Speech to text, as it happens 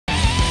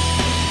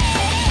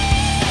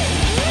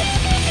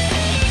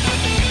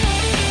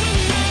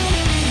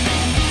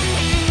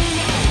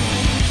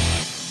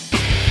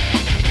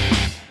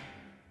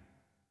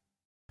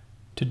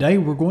Today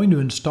we're going to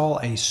install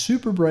a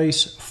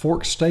SuperBrace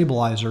fork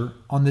stabilizer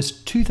on this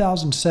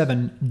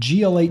 2007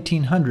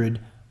 GL1800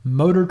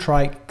 motor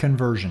trike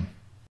conversion.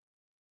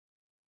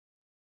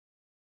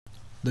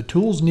 The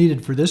tools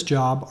needed for this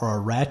job are a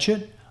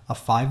ratchet, a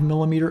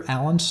 5mm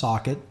Allen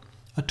socket,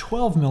 a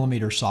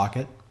 12mm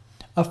socket,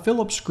 a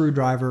Phillips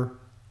screwdriver,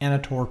 and a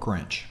torque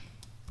wrench.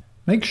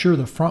 Make sure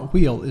the front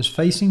wheel is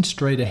facing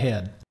straight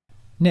ahead.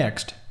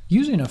 Next,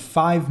 using a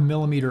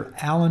 5mm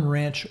Allen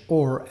wrench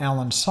or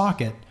Allen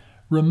socket,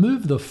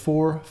 remove the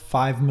four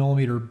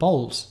 5mm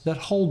bolts that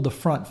hold the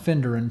front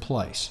fender in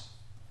place.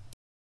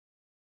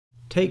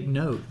 Take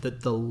note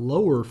that the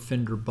lower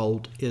fender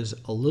bolt is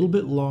a little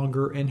bit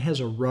longer and has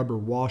a rubber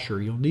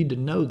washer. You'll need to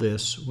know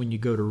this when you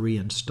go to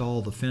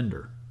reinstall the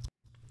fender.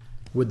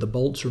 With the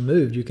bolts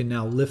removed, you can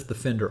now lift the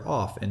fender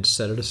off and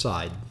set it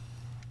aside.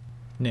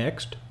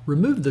 Next,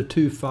 remove the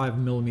two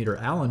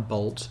 5mm Allen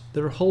bolts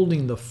that are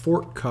holding the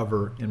fork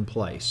cover in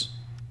place.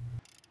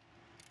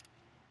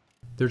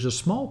 There's a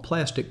small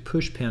plastic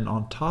push pin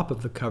on top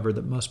of the cover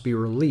that must be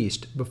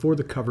released before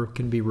the cover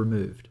can be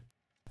removed.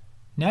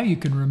 Now you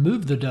can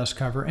remove the dust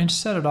cover and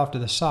set it off to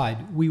the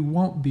side. We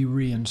won't be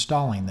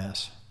reinstalling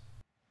this.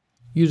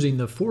 Using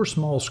the four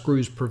small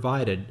screws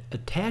provided,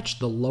 attach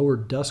the lower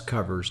dust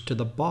covers to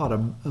the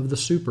bottom of the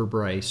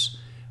SuperBrace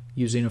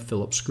using a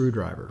Phillips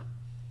screwdriver.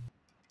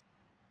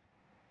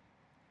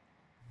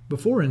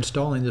 Before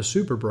installing the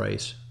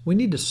SuperBrace, we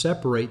need to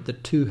separate the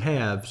two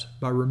halves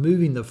by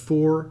removing the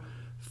four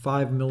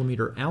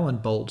 5mm Allen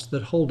bolts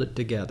that hold it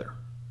together.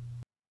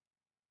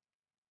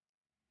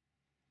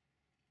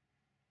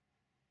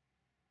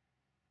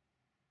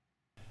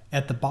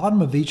 At the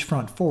bottom of each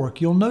front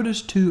fork, you'll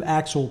notice two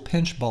axle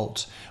pinch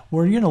bolts.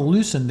 We're going to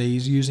loosen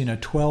these using a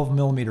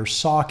 12mm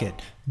socket.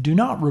 Do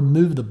not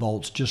remove the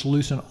bolts, just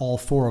loosen all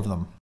four of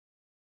them.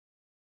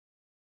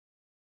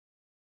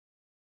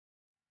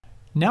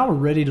 Now we're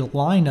ready to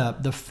line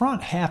up the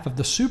front half of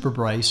the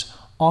SuperBrace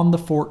on the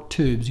fork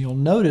tubes. You'll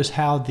notice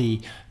how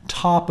the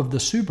top of the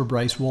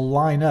SuperBrace will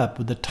line up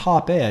with the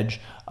top edge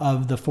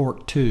of the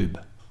fork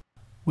tube.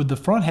 With the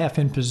front half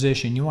in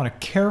position, you want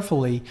to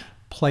carefully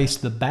place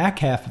the back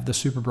half of the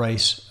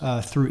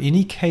SuperBrace through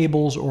any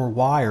cables or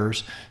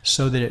wires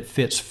so that it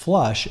fits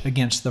flush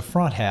against the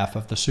front half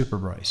of the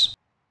SuperBrace.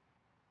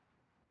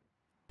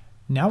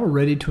 Now we're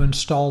ready to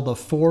install the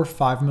four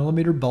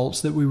 5mm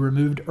bolts that we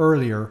removed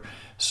earlier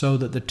so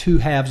that the two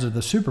halves of the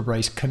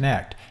SuperBrace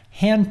connect.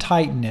 Hand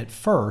tighten it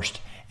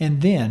first,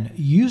 and then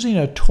using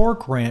a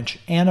torque wrench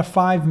and a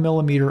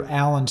 5mm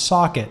Allen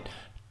socket,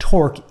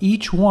 torque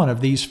each one of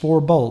these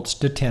four bolts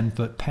to 10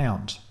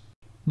 foot-pounds.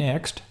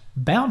 Next,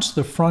 bounce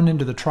the front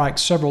end of the trike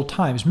several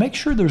times. Make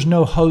sure there's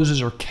no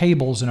hoses or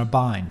cables in a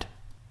bind.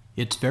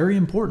 It's very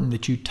important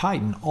that you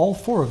tighten all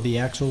four of the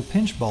axle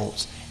pinch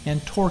bolts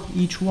and torque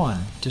each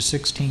one to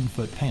 16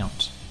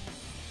 foot-pounds.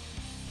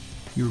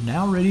 You're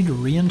now ready to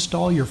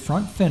reinstall your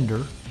front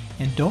fender,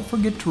 and don't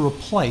forget to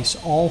replace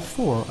all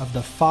four of the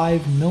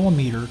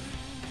 5mm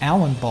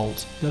Allen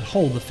bolts that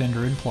hold the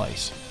fender in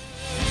place.